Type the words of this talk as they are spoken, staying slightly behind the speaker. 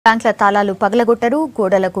బ్యాంకుల తాళాలు పగలగొట్టరు,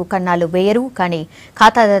 గోడలకు కన్నాలు వేయరు, కానీ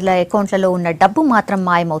ఖాతాదారుల అకౌంట్లలో ఉన్న డబ్బు మాత్రం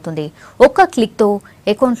మాయమవుతుంది. ఒక్క క్లిక్తో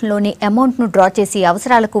అకౌంట్లోని అమౌంట్ను డ్రా చేసి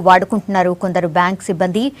అవసరాలకు వాడుకుంటున్నారు కొందరు బ్యాంక్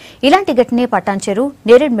సిబ్బంది. ఇలాంటి ఘటనే పటాన్చెరు,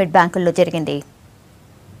 నేరేడ్మెట్ బ్యాంకుల్లో జరిగింది.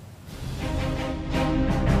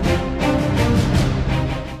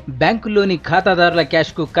 బ్యాంకుల్లోని ఖాతాదారుల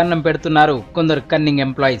క్యాష్ కు కన్నం పెడుతున్నారు కొందరు కన్నింగ్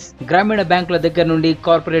ఎంప్లాయీస్. గ్రామీణ బ్యాంకుల దగ్గర నుండి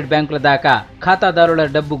కార్పొరేట్ బ్యాంకుల దాకా ఖాతాదారుల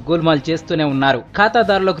డబ్బు గోల్మాల్ చేస్తూనే ఉన్నారు.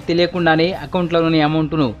 ఖాతాదారులకు తెలియకుండానే అకౌంట్లలోని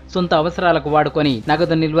అమౌంట్ ను సొంత అవసరాలకు వాడుకొని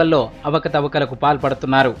నగదు నిల్వల్లో అవకతవకలకు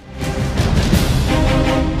పాల్పడుతున్నారు.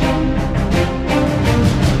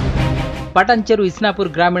 పటాన్చెరు ఇస్నాపూర్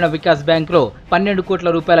గ్రామీణ వికాస్ బ్యాంకులో 12 కోట్ల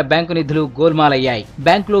రూపాయల బ్యాంకు నిధులు గోల్మాలయ్యాయి.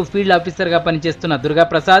 బ్యాంకులో ఫీల్డ్ ఆఫీసర్ గా పనిచేస్తున్న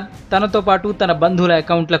దుర్గాప్రసాద్ తనతో పాటు తన బంధువుల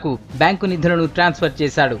అకౌంట్లకు బ్యాంకు నిధులను ట్రాన్స్ఫర్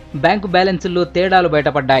చేశాడు. బ్యాంకు బ్యాలెన్సుల్లో తేడాలు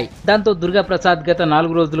బయటపడ్డాయి. దాంతో దుర్గాప్రసాద్ గత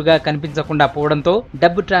 4 రోజులుగా కనిపించకుండా పోవడంతో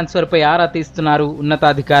డబ్బు ట్రాన్స్ఫర్ పై ఆరా తీస్తున్నారు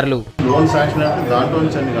ఉన్నతాధికారులు.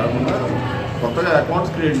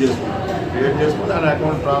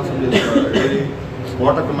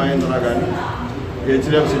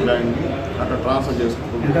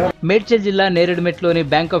 మేడ్చల్ జిల్లా నేరేడ్మెట్లోని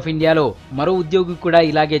బ్యాంక్ ఆఫ్ ఇండియాలో మరో ఉద్యోగి కూడా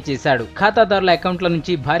ఇలాగే చేశాడు. ఖాతాదారుల అకౌంట్ల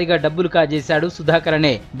నుంచి భారీగా డబ్బులు కాజేశాడు సుధాకర్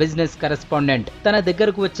అనే బిజినెస్ కరెస్పాండెంట్. తన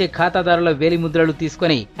దగ్గరకు వచ్చే ఖాతాదారుల వేలిముద్రలు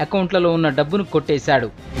తీసుకుని అకౌంట్లలో ఉన్న డబ్బును కొట్టేశాడు.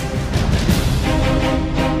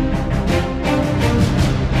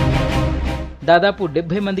 దాదాపు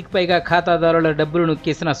 70 మందికి పైగా ఖాతాదారుల డబ్బులు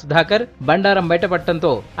నొక్కేసిన సుధాకర్ బండారం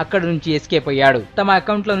బయటపడటంతో అక్కడి నుంచి ఎస్కేప్ అయ్యాడు. తమ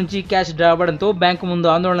అకౌంట్ల నుంచి క్యాష్ డ్రా అవ్వడంతో బ్యాంకు ముందు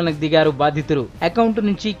ఆందోళనకు దిగారు బాధితులు. అకౌంట్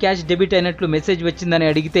నుంచి క్యాష్ డెబిట్ అయినట్లు మెసేజ్ వచ్చిందని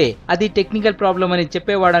అడిగితే అది టెక్నికల్ ప్రాబ్లం అని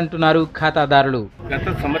చెప్పేవాడంటున్నారు ఖాతాదారులు. గత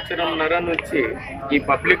సంవత్సరంన్నర నుంచి ఈ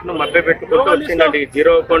పబ్లిక్ ను మభ్యపెట్టుకుంటూ వచ్చిందండి.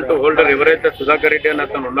 జీరో అకౌంట్ హోల్డర్ ఎవరైతే సుధాకర్ రెడ్డి అని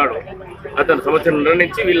అతను ఉన్నాడో అతను సంవత్సరంన్నర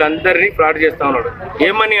నుంచి వీళ్ళందరినీ ఫ్రాడ్ చేస్తా ఉన్నాడు.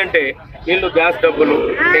 ఏమని అంటే వీళ్ళు గ్యాస్ డబ్బులు,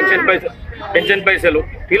 పెన్షన్ పైసలు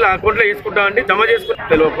వీళ్ళ అకౌంట్లో వేసుకుంటామండి, జమ చేసుకుంటా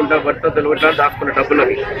తెలియకుండా భర్త తెలియకుండా దాచుకున్న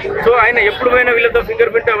డబ్బులని. సో ఆయన ఎప్పుడు పోయినా వీళ్ళతో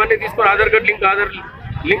ఫింగర్ ప్రింట్ అవన్నీ తీసుకొని ఆధార్ కార్డు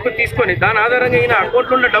లింక్ తీసుకొని దాని ఆధారంగా ఈయన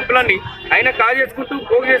అకౌంట్లో ఉన్న డబ్బులన్నీ ఆయన కాల్ చేసుకుంటూ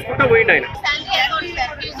పోగు చేసుకుంటూ పోయింది. ఆయన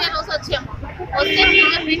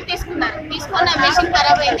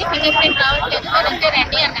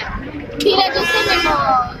చూస్తే మేము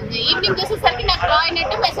ఈవినింగ్ చూసేసరికి నాకు డ్రా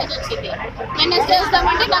అయినట్టు మెసేజ్ వచ్చింది. మెసేజ్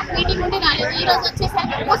చేస్తామంటే నాకు మీటింగ్ ఉండి రాలేదు. ఈ రోజు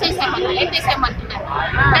వచ్చేసరికి పోసేసామన్నారు, ఏం చేసామంటున్నారు.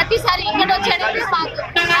 ప్రతిసారి ఇక్కడ వచ్చేటప్పుడు మాకు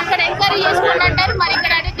అక్కడ ఎంక్వైరీ చేసుకున్నట్టారు. మరి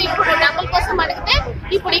ఇక్కడ అడిగితే ఇప్పుడు డబ్బుల కోసం అడిగితే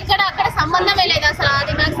ఇప్పుడు ఇక్కడ అక్కడ సంబంధమే లేదు, అసలు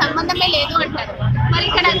అది నాకు సంబంధమే లేదు అంటారు. మరి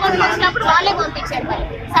ఇక్కడ అకౌంట్ వచ్చినప్పుడు వాళ్ళే పంపించారు. మరి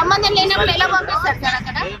సంబంధం లేనప్పుడు ఎలా పంపిస్తారు సార్?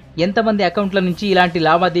 అక్కడ ఎంతమంది అకౌంట్ల నుంచి ఇలాంటి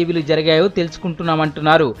లావాదేవీలు జరిగాయో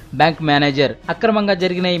తెలుసుకుంటున్నామంటున్నారు బ్యాంక్ మేనేజర్. అక్రమంగా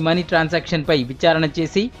జరిగిన ఈ మనీ ట్రాన్సాక్షన్ పై విచారణ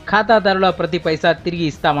చేసి ఖాతాదారుల ప్రతి పైసా తిరిగి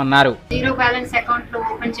ఇస్తామన్నారు. జీరో బ్యాలెన్స్ అకౌంట్లు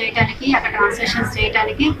ఓపెన్ చేయడానికి, అక్కడ ట్రాన్సాక్షన్స్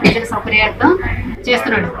చేయడానికి ప్రజల సౌకర్యార్థం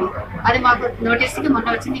చేస్తున్నాడు. అది మాకు నోటీస్ కి మొన్న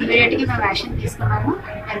వచ్చింది. ఇమీడియట్ గా మేము యాక్షన్ తీసుకున్నాము,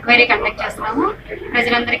 ఎంక్వైరీ కండక్ట్ చేస్తున్నాము.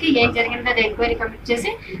 ప్రజలందరికీ ఏం జరిగిందో అది ఎంక్వైరీ కండక్ట్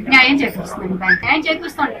చేసి న్యాయం చేకూరుస్తుంది. బ్యాంక్ న్యాయం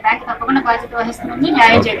చేకూరుస్తుంది. బ్యాంక్ తప్పకుండా బాధ్యత వహిస్తుంది,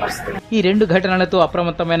 న్యాయం చేకూరుస్తుంది. ఈ 2 ఘటనలతో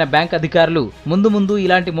అప్రమత్తమైన బ్యాంక్ అధికారులు ముందు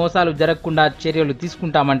ఇలాంటి మోసాలు జరగకుండా చర్యలు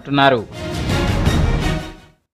తీసుకుంటామంటున్నారు.